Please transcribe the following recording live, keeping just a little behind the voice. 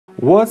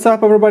What's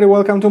up everybody,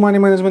 welcome to Money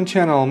Management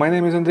channel. My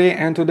name is Andrei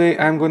and today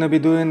I'm gonna be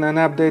doing an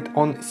update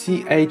on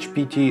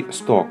CHPT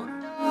stock.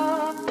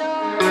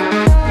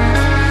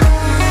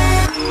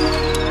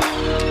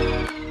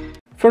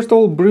 First of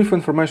all, brief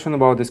information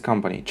about this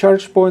company.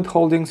 ChargePoint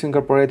Holdings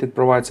Incorporated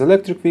provides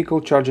electric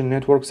vehicle charging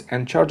networks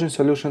and charging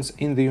solutions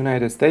in the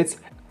United States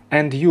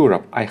and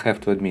Europe, I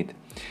have to admit.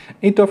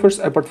 It offers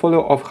a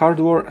portfolio of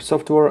hardware,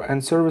 software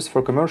and service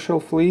for commercial,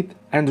 fleet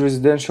and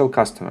residential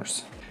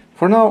customers.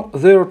 For now,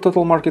 their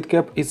total market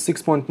cap is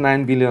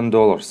 $6.9 billion.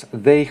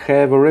 They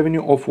have a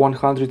revenue of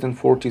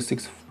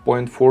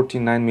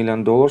 $146.49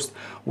 million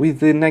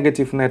with a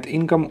negative net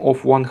income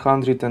of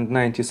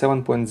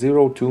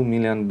 $197.02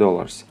 million.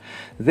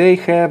 They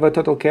have a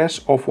total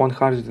cash of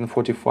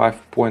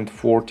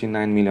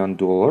 $145.49 million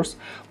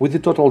with a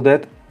total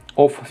debt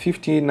of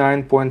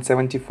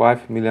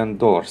 $59.75 million.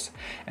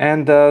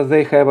 And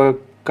they have a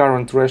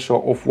current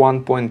ratio of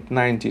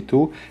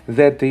 1.92,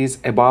 that is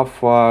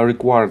above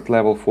required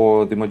level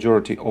for the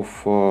majority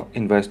of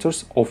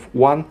investors of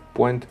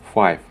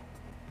 1.5.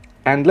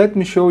 And let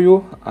me show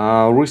you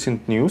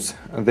recent news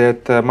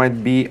that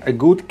might be a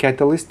good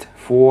catalyst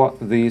for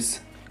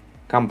this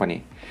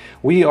company.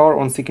 We are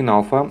on Seeking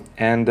Alpha,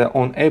 and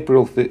on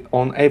April the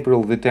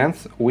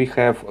 10th we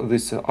have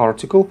this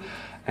article,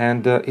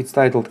 and it's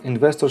titled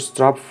Investors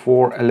Trap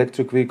for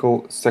Electric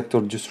Vehicle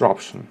Sector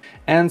Disruption.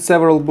 And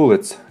several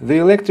bullets. The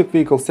electric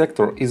vehicle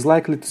sector is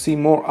likely to see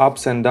more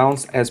ups and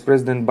downs as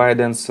President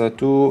Biden's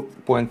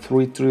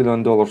 $2.3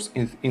 trillion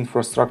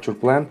infrastructure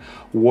plan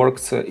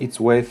works its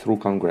way through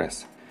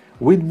Congress.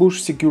 Wedbush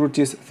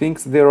Securities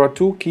thinks there are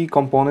two key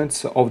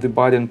components of the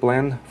Biden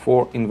plan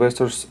for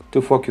investors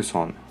to focus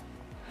on.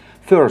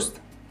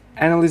 First,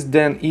 analyst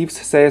Dan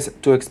Eves says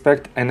to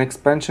expect an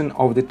expansion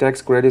of the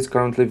tax credits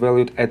currently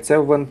valued at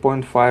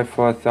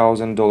 $7.5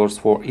 thousand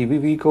for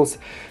EV vehicles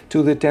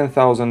to the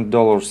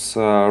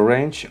 $10,000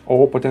 range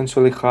or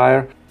potentially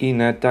higher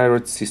in a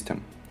tiered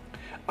system.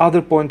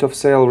 Other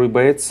point-of-sale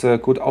rebates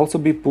could also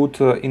be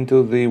put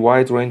into the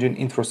wide-ranging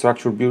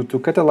infrastructure bill to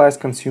catalyze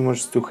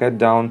consumers to head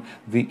down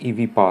the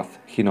EV path,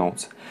 he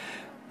notes.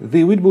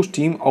 The Wedbush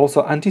team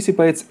also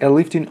anticipates a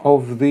lifting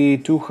of the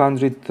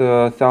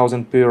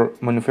 $200,000 per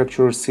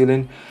manufacturer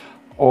ceiling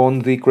on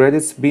the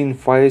credits being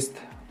phased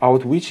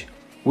out, which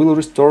will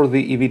restore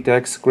the EV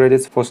tax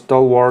credits for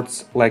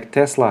stalwarts like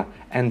Tesla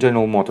and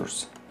General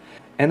Motors.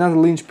 Another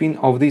linchpin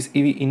of these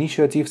EV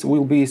initiatives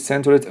will be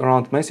centered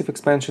around massive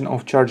expansion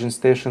of charging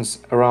stations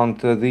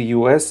around the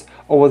US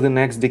over the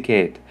next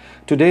decade.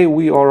 Today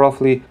we are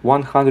roughly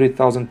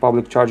 100,000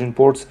 public charging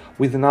ports,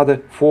 with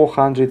another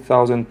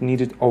 400,000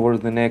 needed over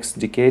the next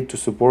decade to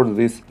support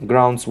this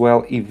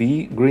groundswell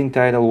EV green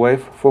tidal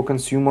wave for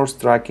consumers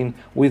tracking,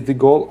 with the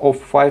goal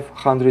of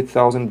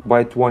 500,000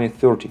 by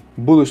 2030.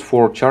 Bullish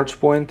for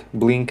ChargePoint,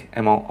 Blink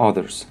among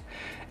others.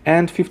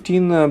 And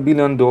 $15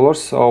 billion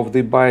of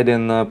the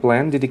Biden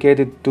plan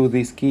dedicated to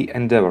this key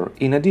endeavor.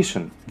 In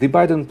addition, the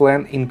Biden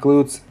plan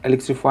includes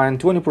electrifying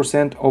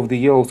 20% of the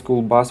yellow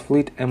school bus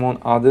fleet, among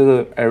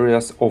other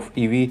areas of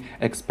EV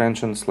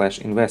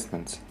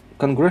expansion/investments.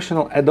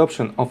 Congressional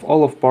adoption of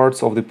all of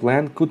parts of the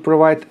plan could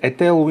provide a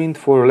tailwind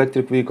for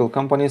electric vehicle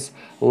companies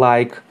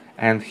like,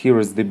 and here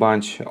is the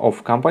bunch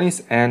of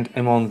companies, and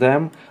among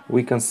them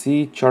we can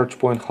see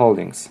ChargePoint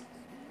Holdings.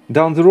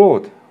 Down the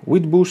road,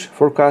 Wedbush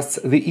forecasts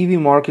the EV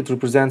market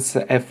represents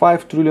a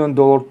 $5 trillion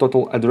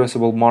total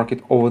addressable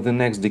market over the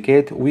next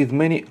decade, with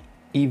many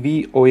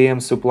EV OEM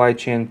supply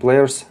chain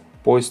players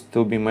poised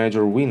to be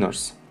major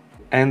winners.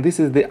 And this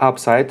is the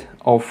upside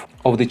of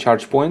the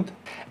ChargePoint.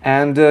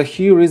 And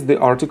here is the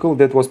article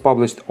that was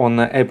published on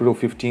April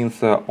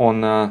 15th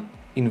on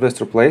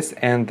Investor Place,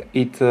 and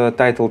it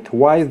titled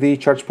Why the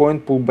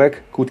ChargePoint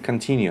Pullback Could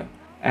Continue.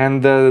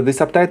 And the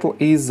subtitle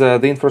is The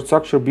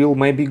infrastructure bill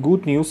may be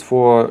good news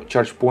for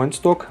ChargePoint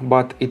stock,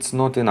 but it's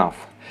not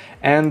enough.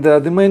 And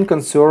the main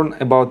concern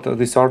about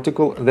this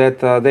article that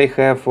they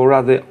have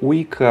rather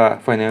weak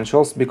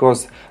financials,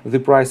 because the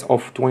price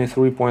of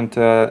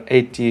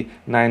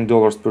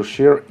 $23.89 per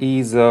share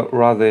is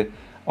rather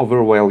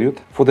overvalued,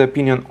 for the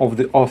opinion of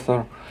the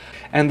author.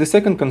 And the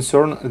second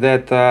concern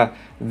that the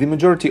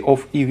majority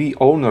of EV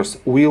owners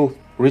will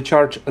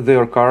recharge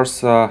their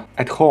cars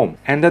at home.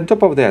 And on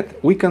top of that,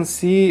 we can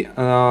see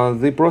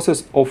the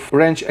process of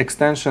range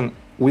extension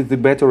with the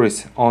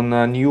batteries on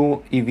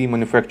new EV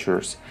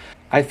manufacturers.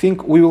 I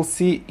think we will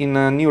see in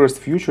the nearest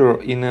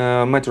future, in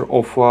a matter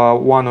of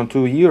 1 or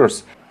 2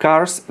 years,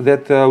 cars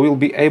that will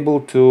be able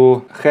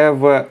to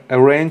have a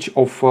range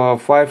of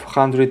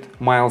 500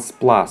 miles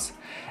plus.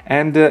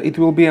 And it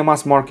will be a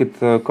mass market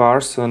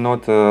cars,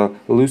 not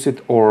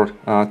Lucid or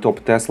top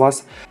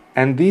Teslas.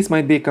 And this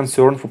might be a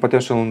concern for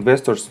potential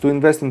investors to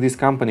invest in this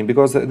company,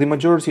 because the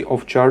majority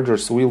of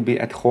chargers will be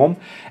at home,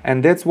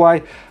 and that's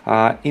why,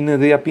 in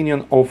the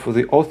opinion of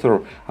the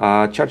author,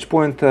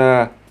 ChargePoint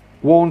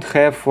won't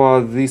have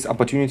this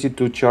opportunity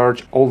to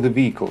charge all the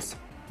vehicles.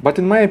 But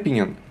in my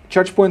opinion,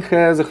 ChargePoint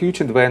has a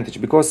huge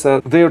advantage because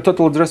their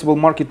total addressable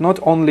market not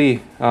only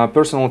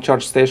personal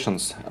charge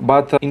stations,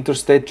 but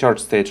interstate charge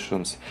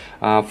stations,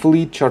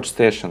 fleet charge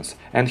stations.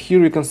 And here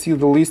you can see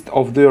the list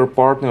of their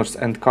partners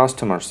and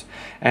customers.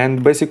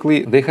 And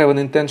basically they have an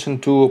intention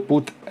to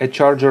put a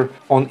charger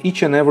on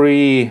each and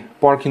every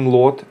parking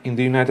lot in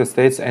the United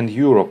States and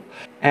Europe.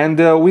 And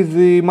with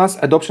the mass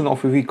adoption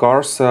of EV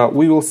cars,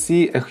 we will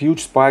see a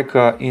huge spike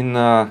in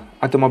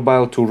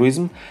automobile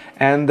tourism,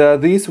 and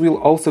this will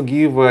also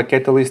give a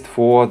catalyst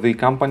for the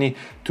company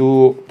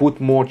to put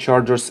more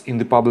chargers in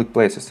the public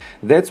places.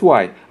 That's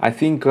why I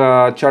think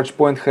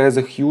ChargePoint has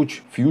a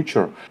huge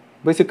future.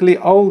 Basically,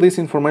 all this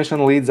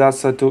information leads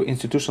us to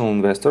institutional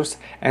investors,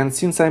 and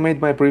since I made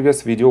my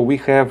previous video, we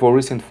have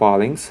recent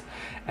filings,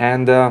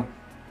 and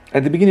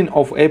at the beginning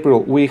of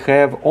April we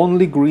have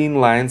only green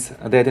lines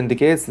that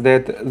indicates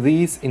that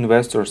these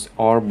investors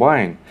are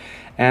buying.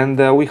 And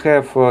we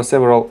have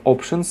several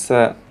options.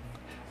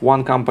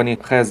 One company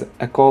has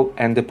a call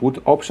and a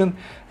put option,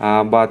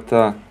 but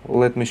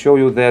let me show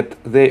you that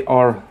they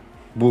are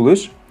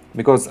bullish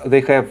because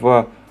they have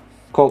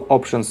call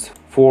options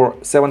for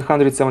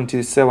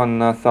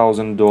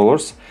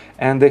 $777,000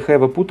 and they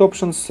have a put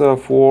options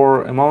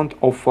for amount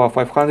of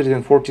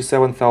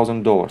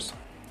 $547,000.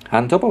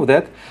 On top of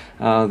that,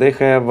 they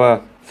have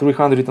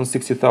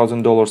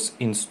 $360,000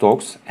 in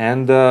stocks,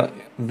 and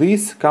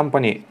this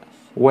company,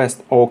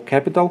 West Oak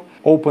Capital,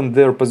 opened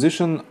their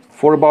position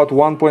for about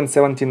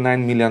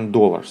 $1.79 million.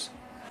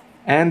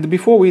 And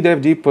before we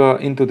dive deep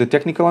into the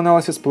technical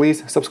analysis,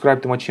 please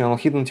subscribe to my channel,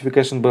 hit the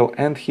notification bell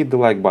and hit the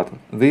like button.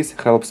 This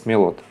helps me a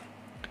lot.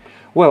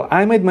 Well,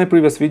 I made my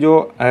previous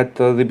video at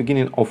the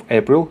beginning of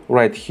April,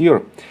 right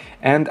here,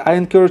 and I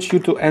encourage you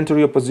to enter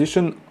your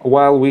position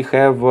while we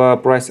have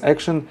price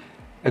action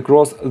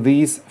across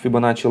these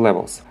Fibonacci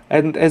levels.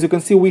 And as you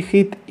can see, we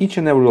hit each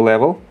and every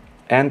level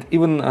and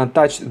even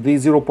touched the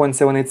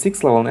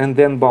 0.786 level and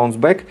then bounce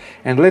back.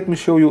 And let me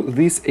show you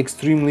this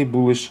extremely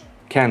bullish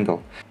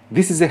candle.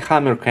 This is a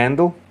hammer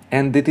candle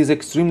and it is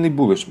extremely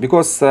bullish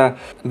because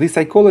the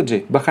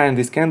psychology behind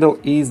this candle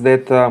is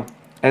that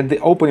at the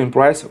opening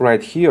price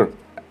right here,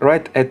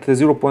 right at the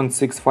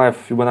 0.65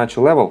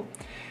 Fibonacci level,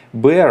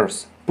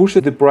 bears push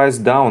the price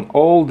down,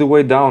 all the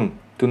way down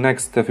to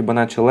next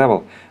Fibonacci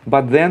level,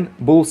 but then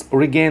bulls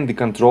regain the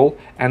control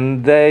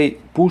and they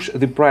push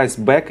the price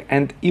back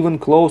and even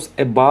close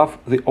above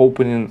the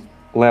opening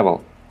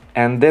level.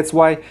 And that's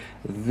why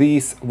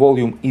this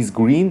volume is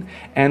green,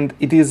 and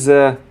it is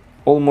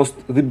almost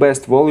the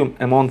best volume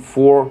among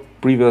 4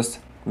 previous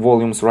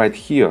volumes right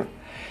here.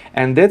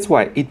 And that's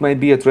why it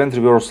might be a trend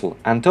reversal.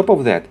 On top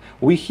of that,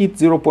 we hit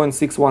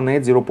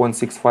 0.618,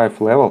 0.65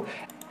 level,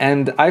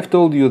 and I've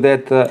told you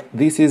that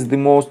this is the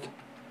most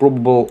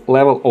probable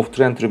level of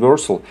trend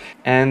reversal,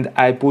 and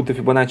I put the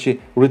Fibonacci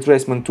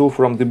retracement tool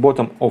from the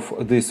bottom of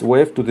this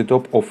wave to the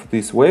top of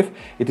this wave.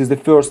 It is the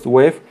first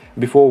wave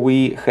before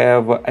we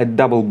have a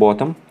double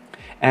bottom,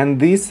 and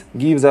this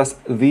gives us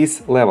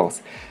these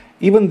levels.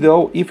 Even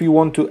though if you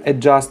want to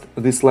adjust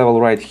this level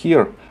right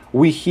here,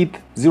 we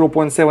hit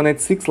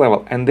 0.786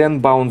 level and then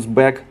bounce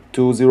back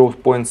to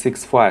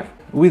 0.65.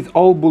 With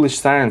all bullish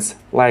signs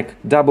like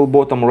double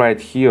bottom right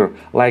here,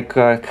 like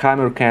a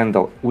hammer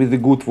candle with a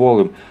good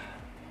volume,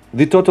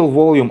 the total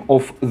volume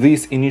of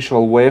this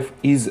initial wave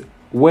is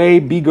way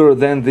bigger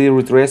than the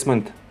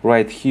retracement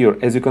right here.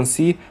 As you can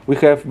see, we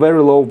have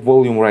very low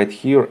volume right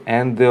here,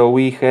 and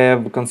we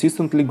have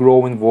consistently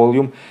growing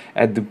volume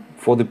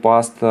for the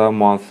past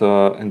month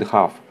and a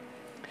half.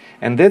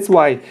 And that's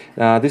why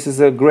this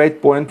is a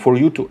great point for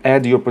you to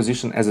add your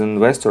position as an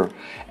investor.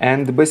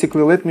 And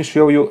basically, let me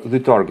show you the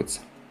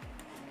targets.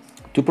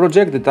 To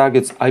project the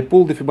targets, I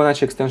pull the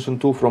Fibonacci extension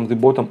tool from the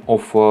bottom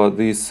of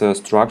this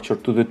structure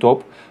to the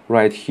top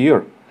right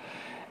here,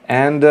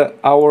 and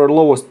our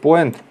lowest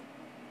point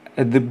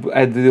at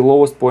the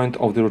lowest point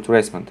of the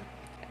retracement.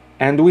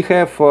 And we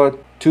have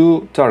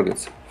 2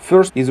 targets.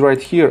 First is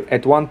right here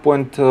at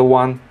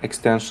 1.1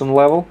 extension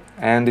level,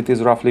 and it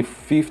is roughly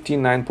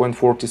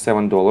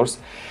 $59.47.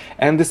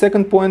 And the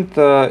second point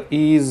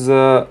is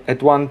at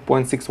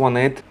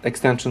 1.618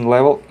 extension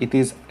level. It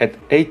is at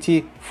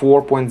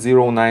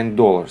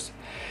 $84.09.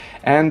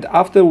 And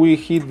after we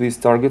hit these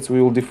targets,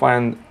 we will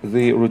define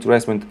the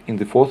retracement in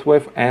the 4th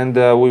wave, and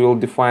we will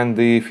define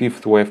the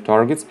 5th wave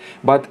targets,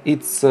 but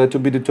it's to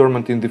be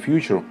determined in the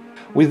future.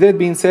 With that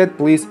being said,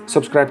 please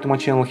subscribe to my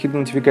channel, hit the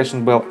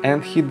notification bell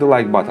and hit the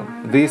like button.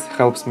 This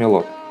helps me a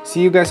lot.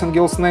 See you guys and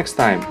girls next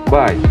time.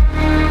 Bye!